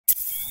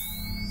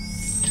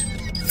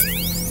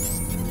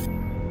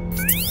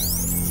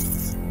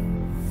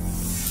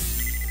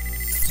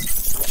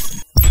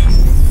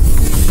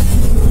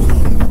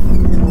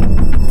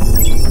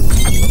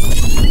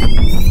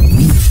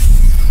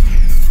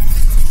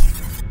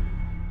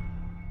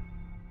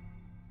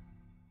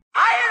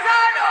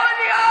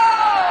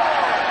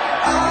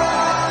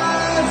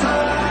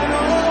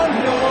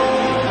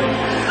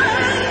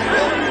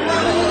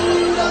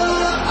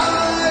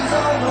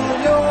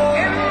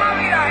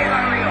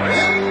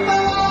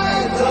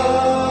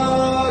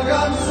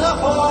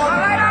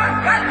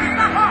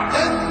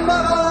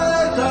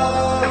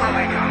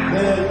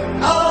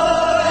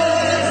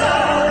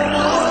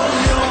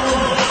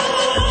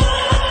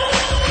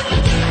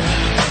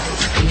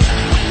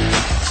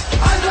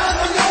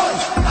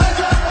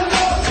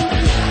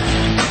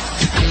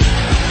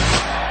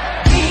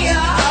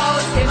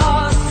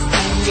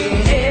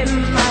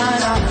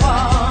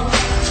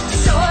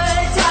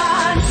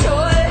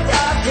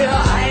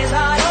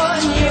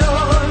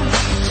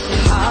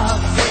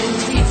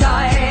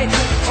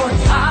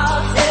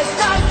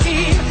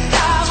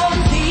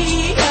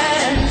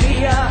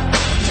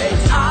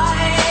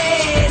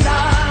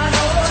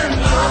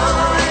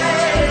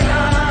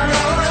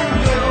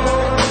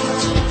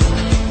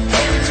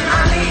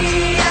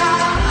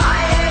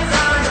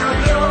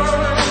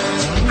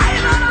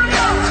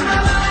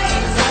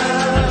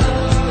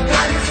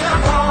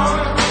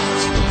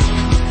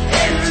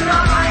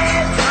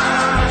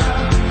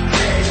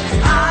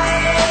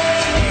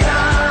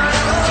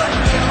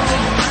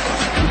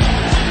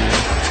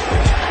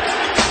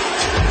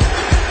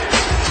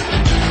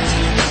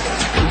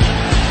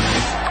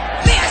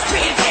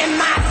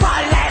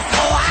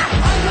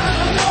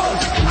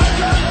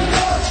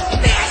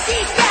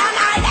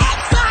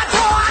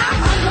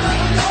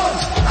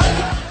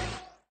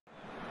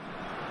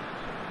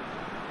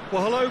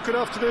Well, hello, good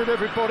afternoon,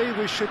 everybody.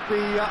 We should be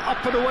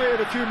up and away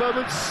in a few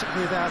moments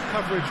with our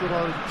coverage, what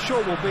I'm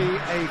sure will be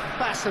a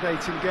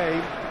fascinating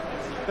game.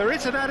 There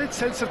is an added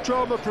sense of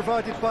drama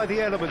provided by the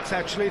elements,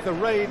 actually. The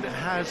rain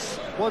has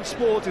once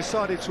more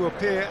decided to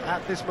appear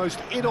at this most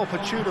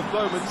inopportune of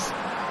moments,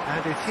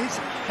 and it is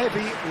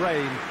heavy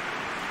rain.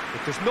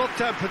 It does not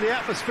dampen the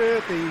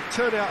atmosphere. The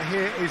turnout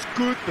here is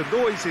good, the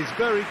noise is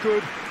very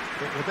good.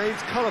 It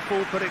remains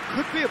colourful, but it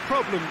could be a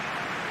problem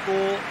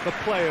for the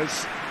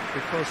players,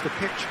 because the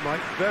pitch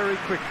might very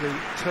quickly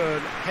turn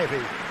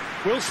heavy.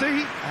 We'll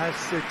see as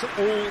it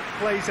all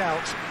plays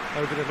out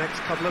over the next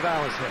couple of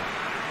hours here.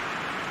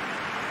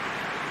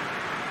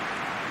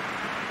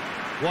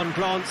 One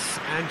glance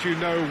and you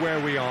know where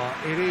we are.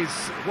 It is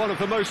one of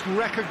the most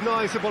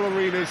recognisable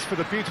arenas for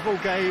the beautiful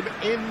game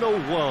in the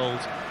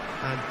world.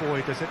 And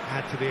boy, does it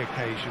add to the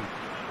occasion.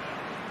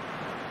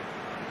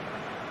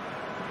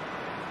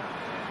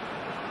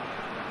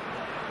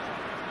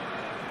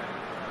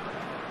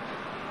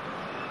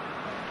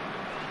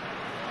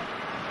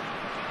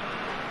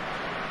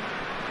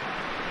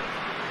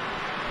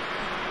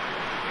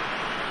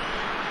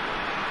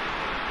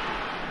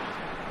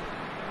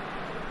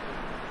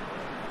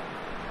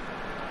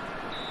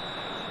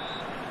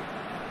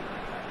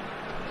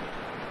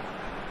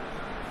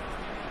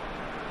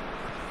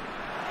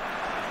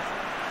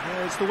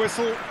 There's the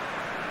whistle.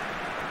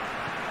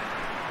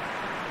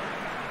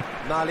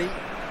 Mali.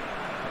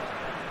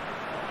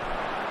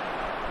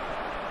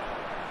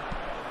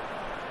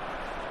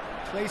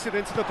 Plays it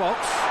into the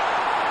box.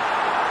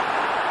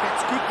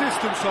 Gets good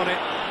distance on it.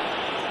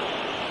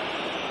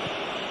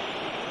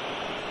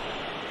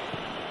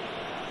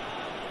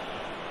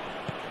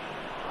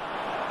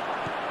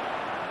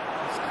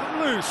 It's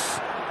come loose.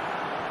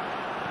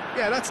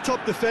 Yeah, that's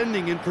top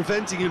defending and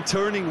preventing him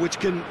turning, which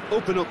can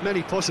open up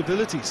many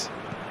possibilities.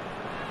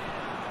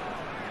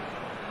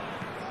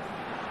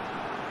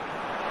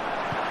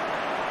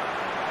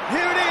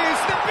 Here it is,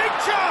 the big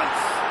chance!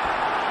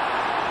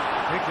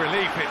 Big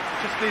relief, it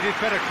just needed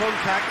better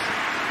contact.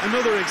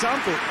 Another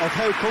example of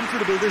how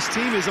comfortable this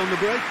team is on the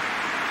break.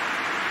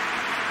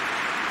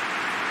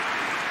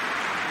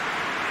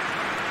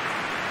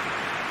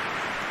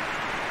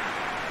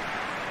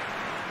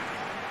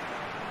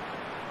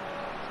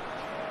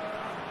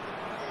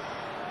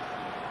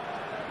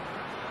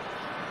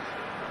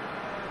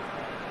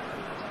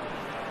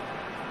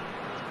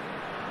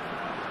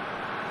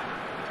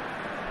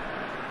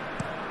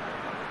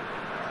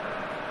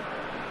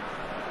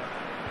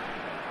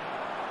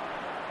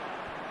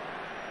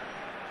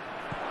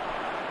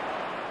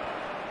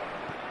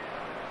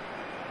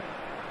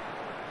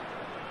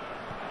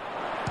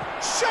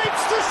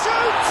 Shapes to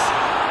shoot!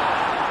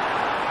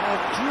 A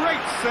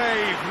great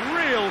save,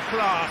 real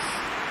class.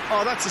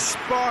 Oh, that's a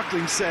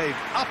sparkling save,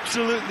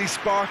 absolutely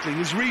sparkling.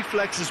 His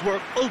reflexes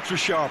were ultra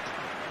sharp.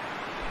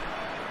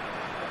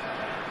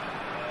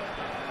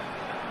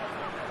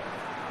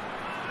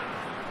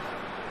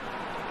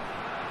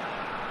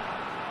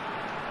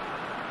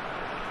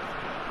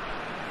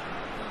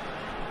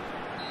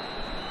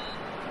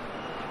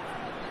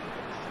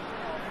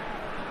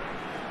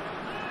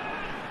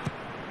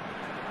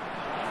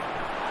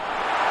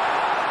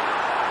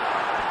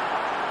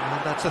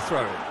 That's a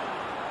throw. It's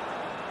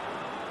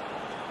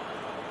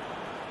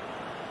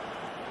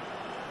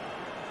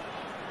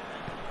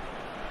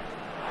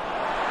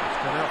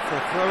gone out for a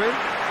throw-in.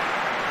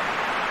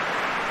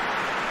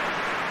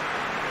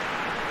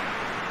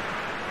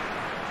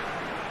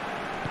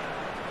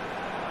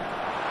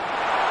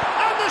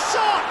 And the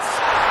shot!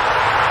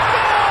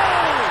 Goal!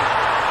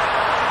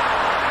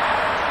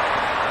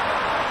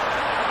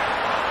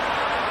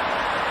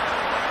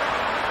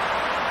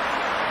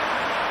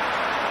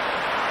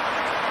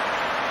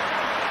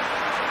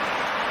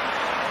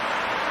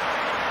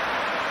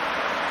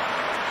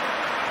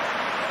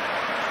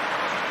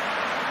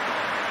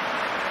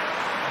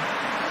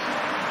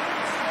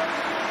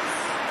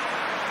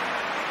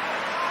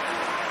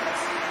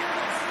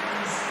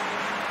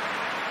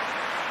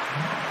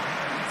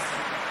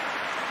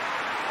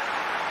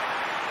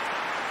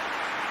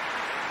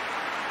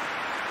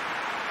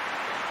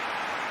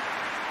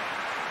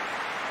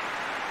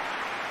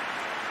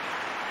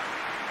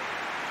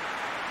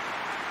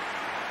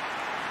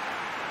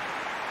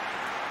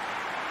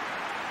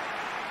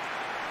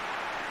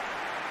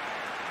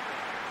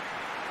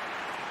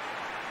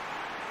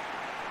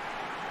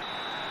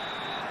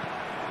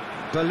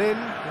 Berlin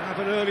have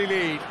an early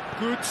lead.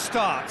 Good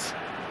start.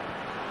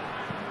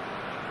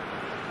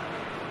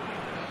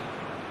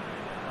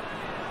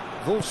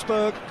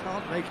 Wolfsburg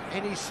can't make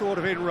any sort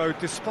of inroad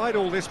despite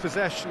all this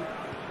possession.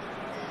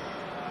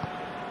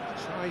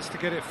 Tries to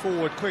get it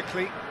forward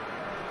quickly.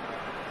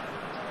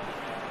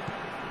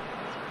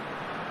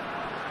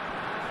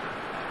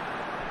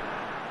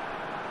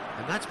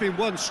 And that's been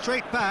won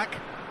straight back.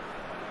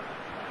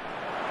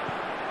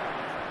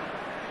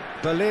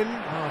 Berlin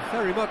are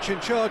very much in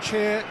charge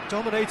here,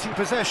 dominating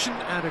possession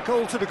and a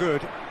goal to the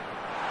good.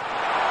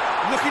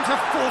 Looking to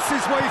force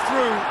his way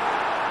through.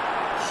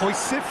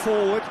 Hoists it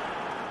forward.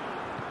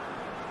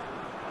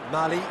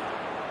 Mali.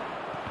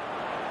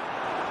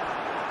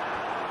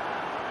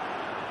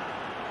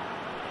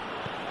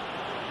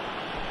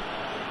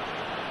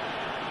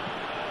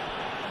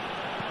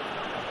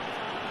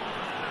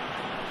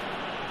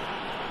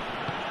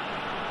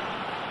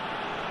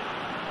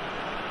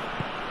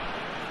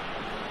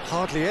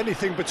 Hardly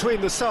anything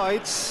between the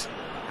sides,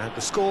 and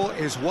the score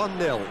is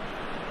 1-0.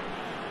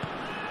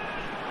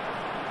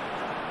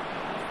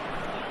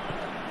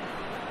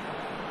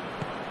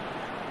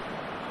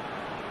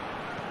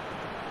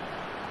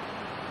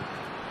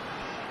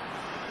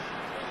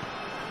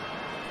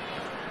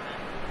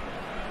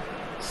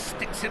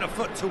 Sticks in a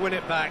foot to win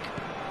it back.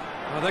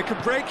 Well, they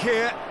can break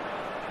here.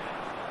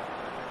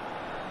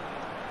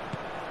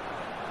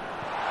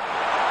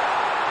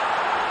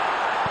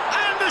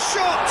 And the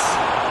shot!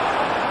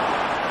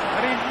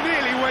 And he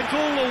nearly went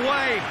all the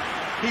way.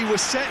 He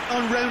was set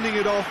on rounding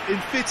it off in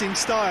fitting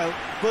style,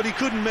 but he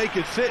couldn't make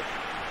it fit.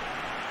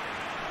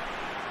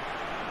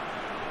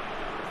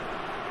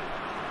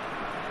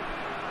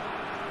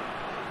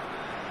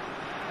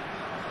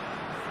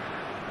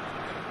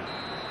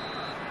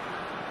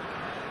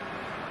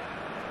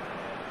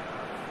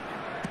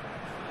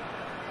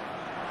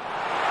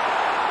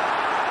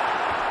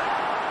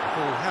 The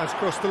ball has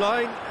crossed the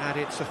line, and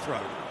it's a throw.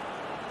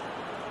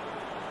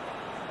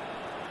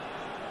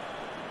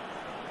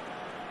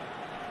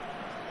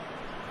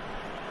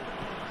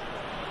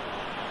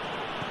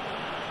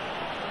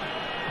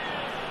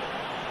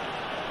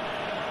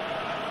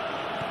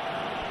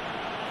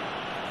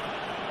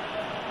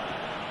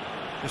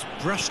 Just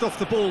brushed off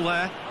the ball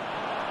there.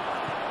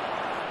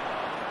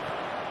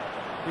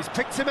 He's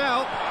picked him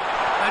out,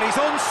 and he's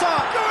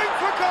onside, going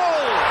for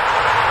goal!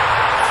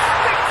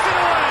 Sticks it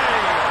away!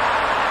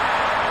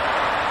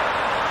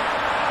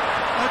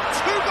 A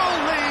two-goal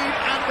lead,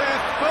 and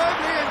they're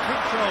firmly in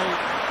control.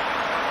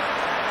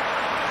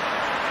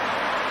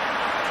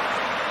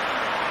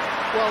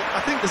 Well, I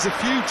think there's a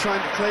few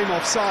trying to claim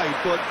offside,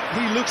 but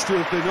he looks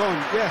to have been on.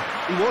 Yeah,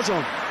 he was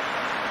on.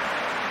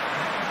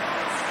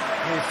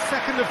 His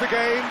second of the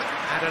game,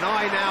 and an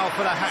eye now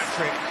for the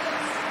hat-trick.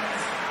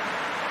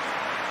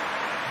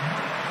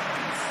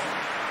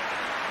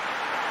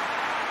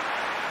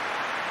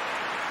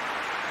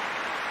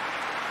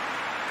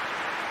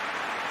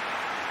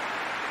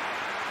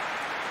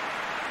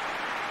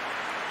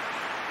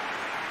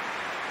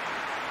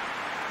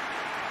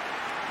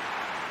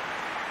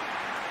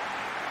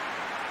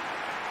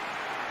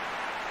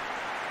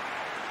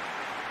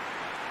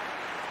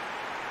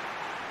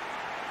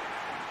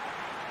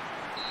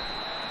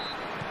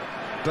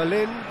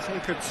 Berlin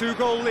take a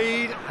two-goal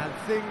lead, and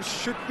things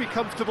should be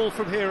comfortable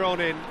from here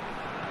on in.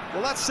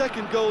 Well, that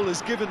second goal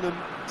has given them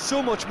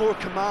so much more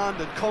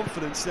command and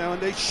confidence now,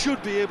 and they should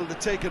be able to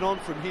take it on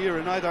from here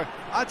and either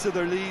add to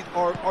their lead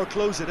or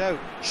close it out.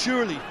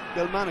 Surely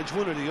they'll manage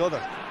one or the other.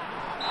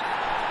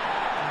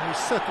 He's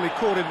certainly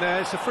caught him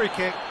there. It's a free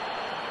kick.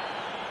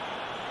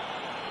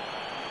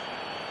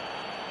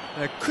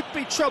 There could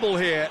be trouble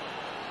here,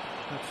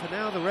 but for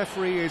now the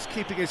referee is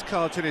keeping his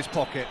cards in his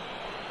pocket.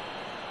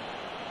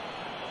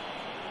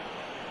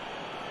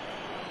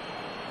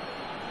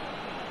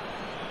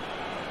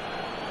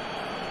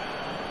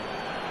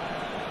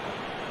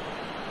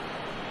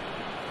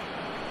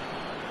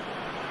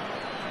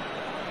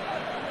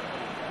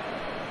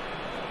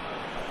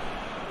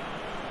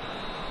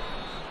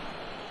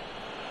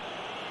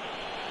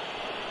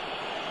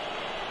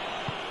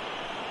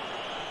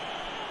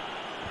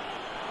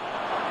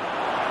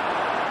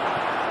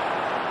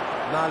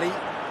 Mali.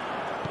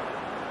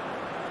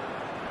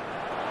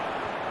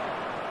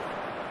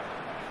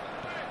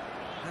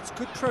 That's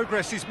good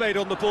progress he's made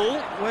on the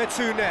ball. Where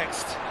to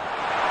next?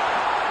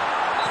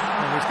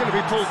 Oh, he's going to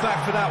be pulled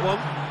back for that one.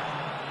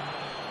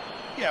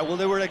 Yeah, well,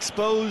 they were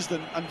exposed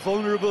and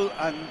vulnerable,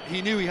 and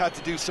he knew he had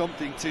to do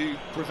something to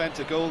prevent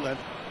a goal then.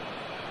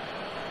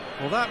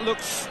 Well, that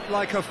looks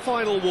like a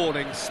final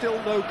warning. Still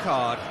no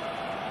card.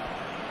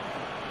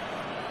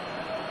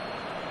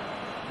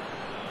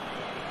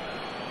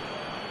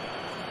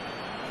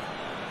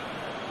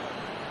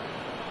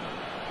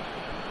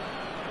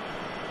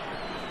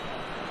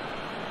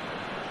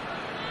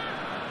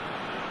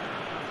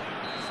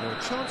 So a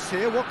chance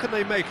here, what can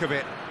they make of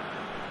it?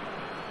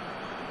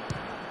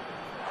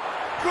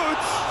 Good,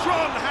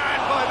 strong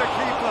hand by the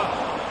keeper.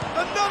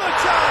 Another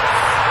chance!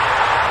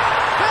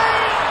 They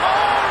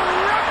are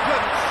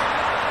rampant!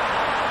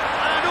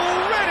 And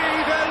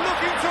already they're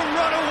looking to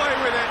run away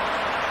with it.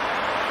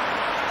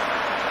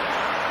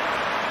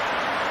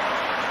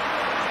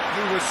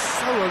 He was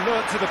so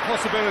alert to the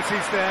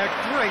possibilities there.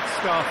 Great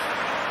stuff.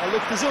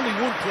 Look, there's only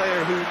one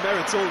player who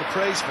merits all the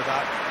praise for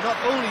that. Not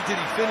only did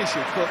he finish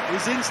it, but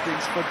his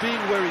instincts for being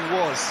where he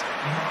was,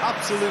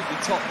 absolutely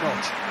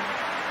top-notch.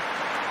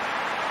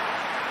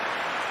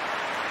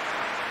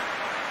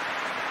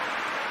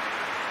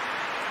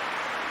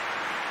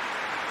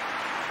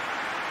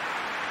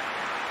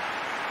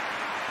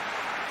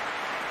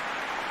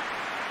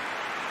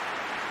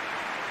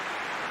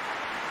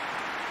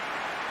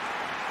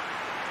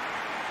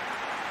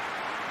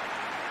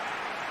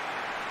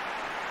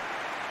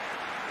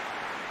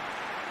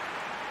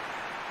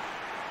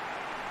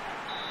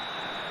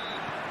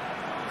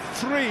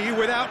 3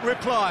 without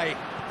reply.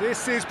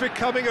 This is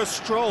becoming a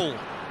stroll.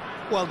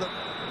 Well, that'll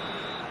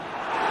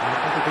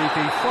be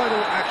the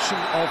final action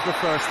of the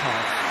first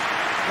half.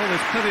 Well,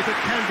 there's plenty that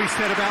can be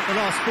said about the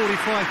last 45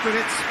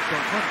 minutes, but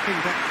one thing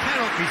that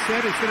cannot be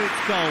said is that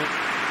it's dull.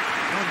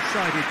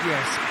 One-sided,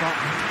 yes, but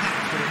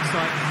packed with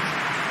excitement.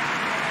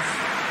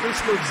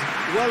 This looks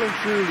well and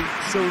truly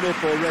sewn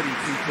up already,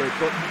 Peter,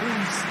 but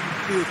please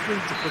feel free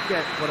to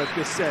forget what I've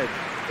just said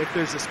if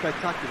there's a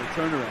spectacular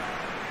turnaround.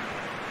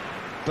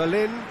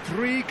 Berlin,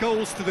 3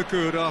 goals to the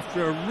good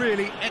after a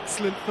really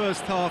excellent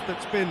first half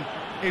that's been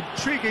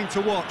intriguing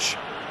to watch.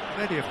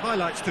 Plenty of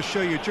highlights to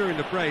show you during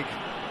the break.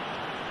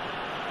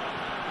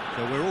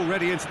 So we're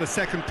already into the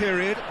second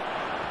period.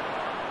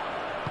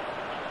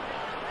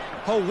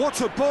 Oh, what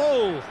a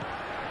ball!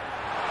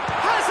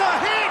 Has a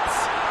hit!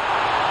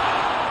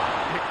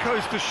 It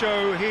goes to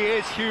show he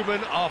is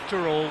human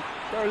after all.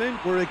 Berlin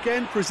were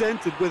again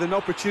presented with an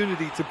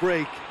opportunity to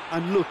break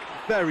and look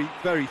very,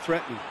 very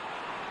threatening.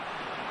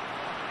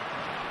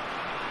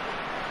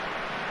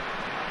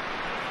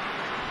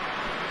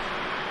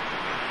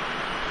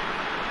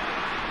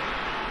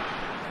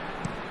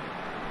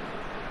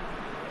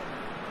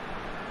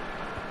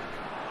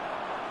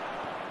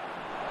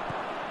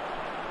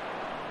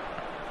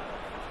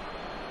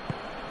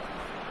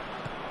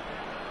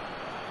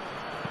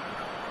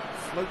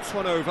 Floats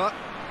one over.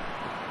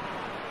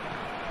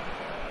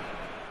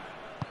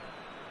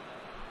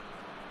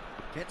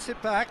 Gets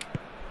it back.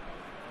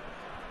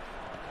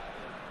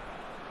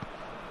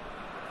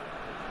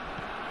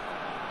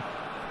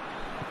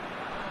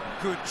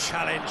 Good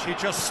challenge, he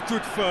just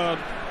stood firm.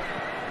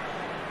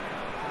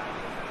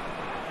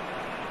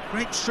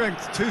 Great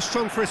strength, too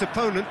strong for his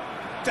opponent.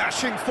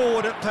 Dashing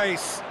forward at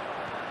pace.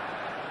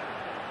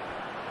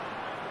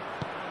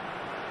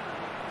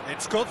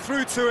 It's got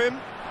through to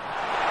him.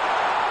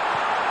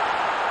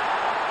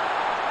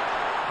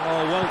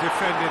 Oh, well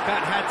defended,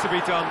 that had to be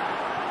done.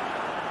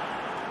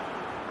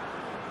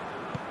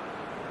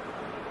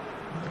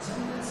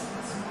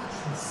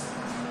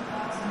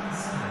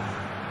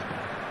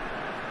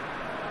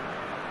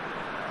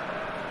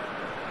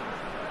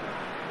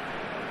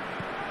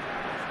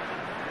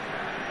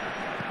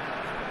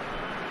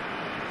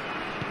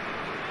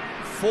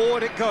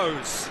 Forward it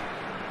goes.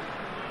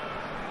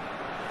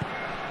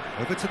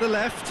 Over to the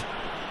left.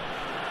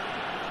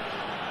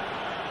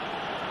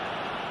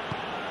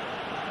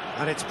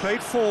 And it's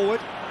played forward.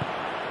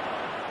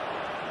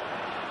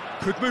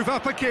 Could move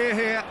up a gear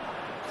here.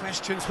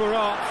 Questions were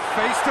asked.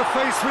 Face to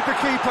face with the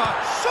keeper.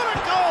 Shot a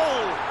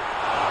goal!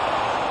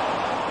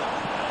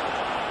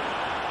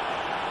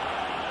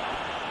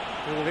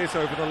 Ball is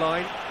over the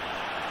line.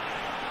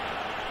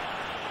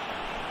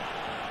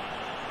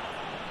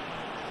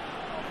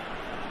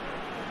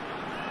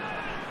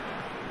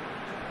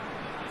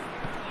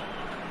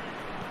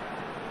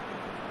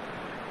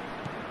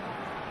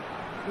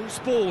 Loose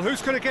ball,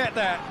 who's going to get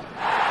that?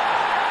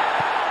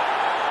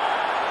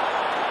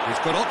 He's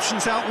got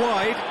options out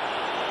wide.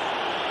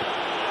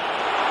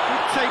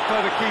 Good take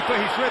by the keeper,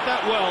 he's read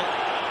that well.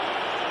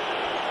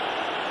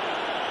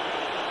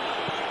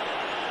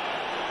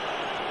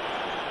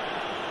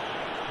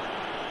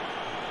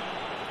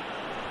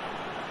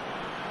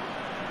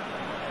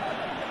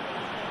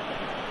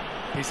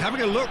 He's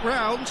having a look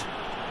round.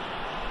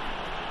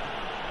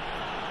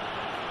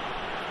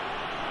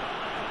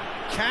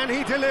 Can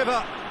he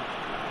deliver?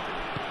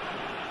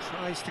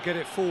 Tries to get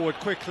it forward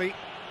quickly.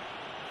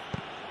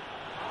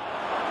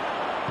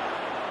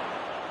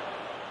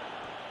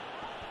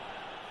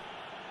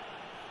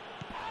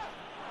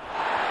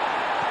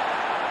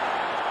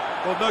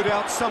 Well, no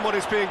doubt someone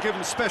is being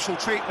given special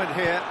treatment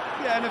here.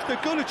 Yeah, and if they're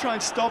going to try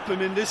and stop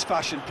him in this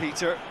fashion,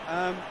 Peter,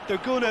 they're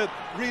going to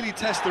really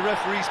test the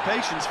referee's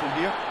patience from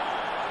here.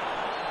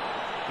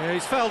 Yeah,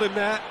 he's fouled him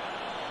there.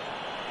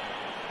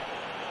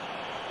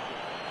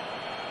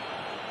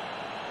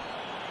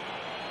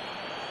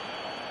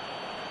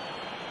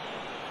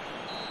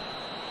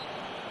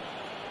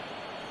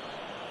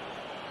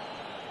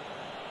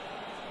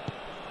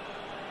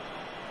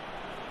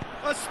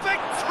 A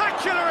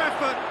spectacular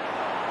effort!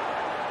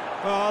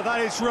 Oh, that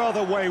is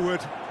rather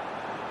wayward.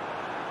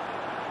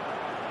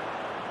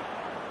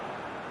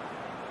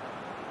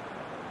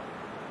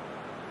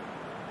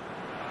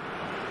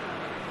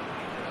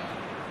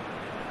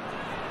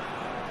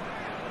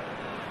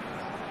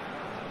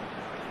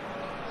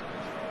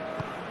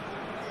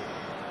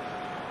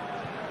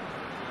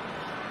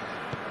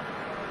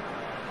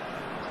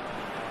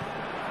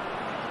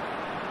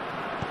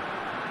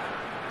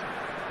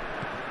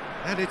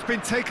 And it's been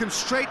taken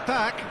straight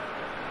back.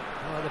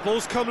 Oh, the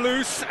ball's come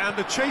loose and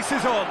the chase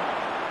is on.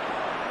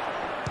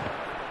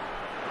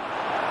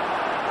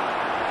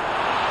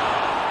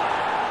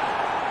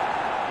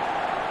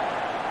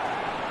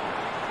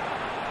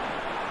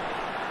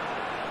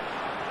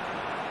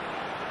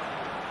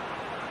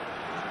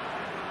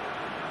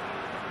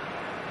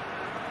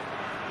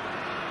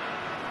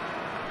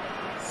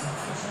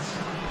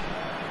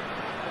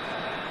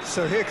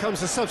 So here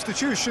comes the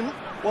substitution.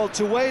 Well,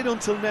 to wait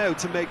until now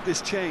to make this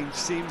change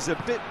seems a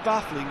bit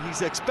baffling.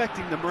 He's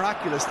expecting the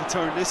miraculous to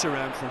turn this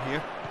around from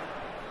here.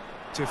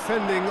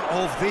 Defending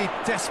of the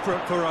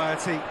desperate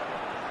variety.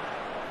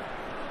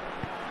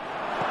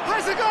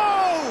 Has a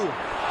goal!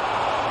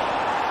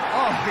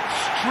 Oh,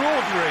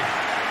 extraordinary.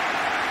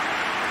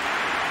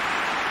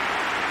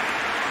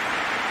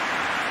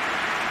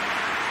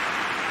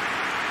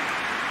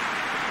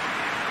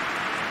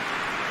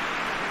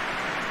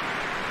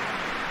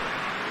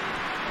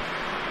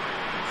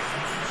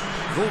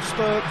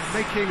 Wolfsburg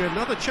making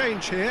another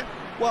change here.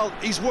 Well,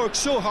 he's worked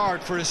so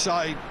hard for his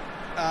side,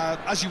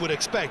 as you would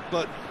expect,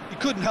 but you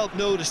couldn't help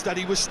notice that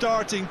he was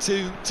starting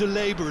to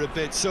labour a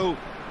bit, so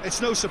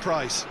it's no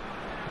surprise.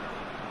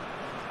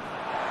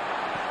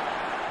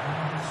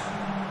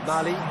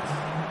 Mali.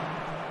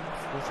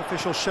 Fourth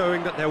official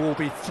showing that there will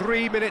be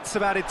 3 minutes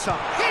of added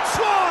time. Hits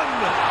one!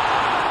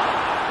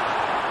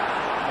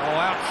 Oh,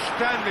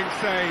 outstanding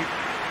save.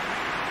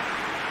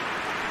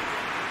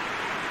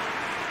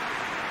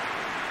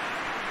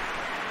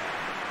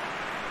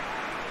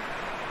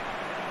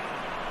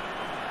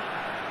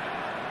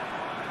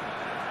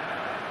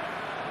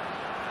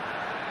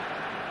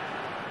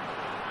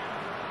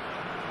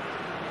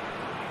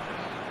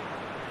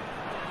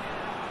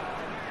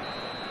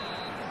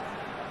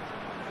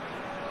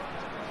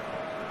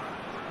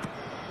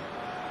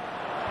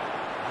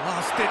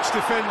 Last-ditch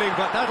defending,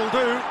 but that'll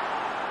do.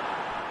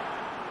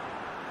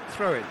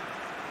 Throw in.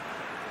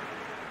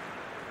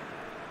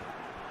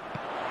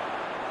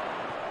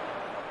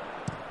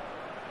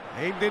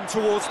 Aimed in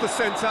towards the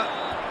centre.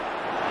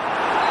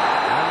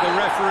 And the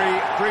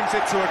referee brings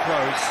it to a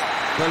close.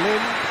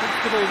 Berlin,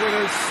 comfortable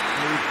winners.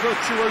 A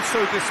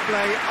virtuoso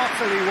display,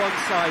 utterly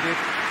one-sided.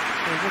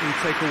 And what do you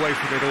take away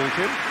from it all,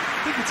 Jim?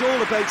 I think it's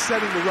all about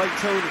setting the right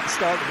tone at the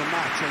start of the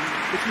match, and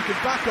if you can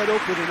back that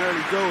up with an early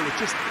goal, it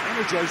just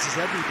energises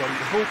everybody,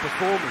 the whole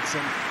performance,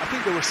 and I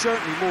think they were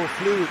certainly more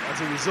fluid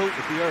as a result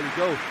of the early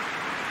goal.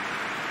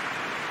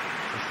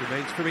 Just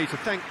remains for me to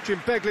thank Jim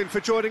Beglin for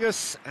joining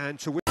us and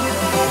to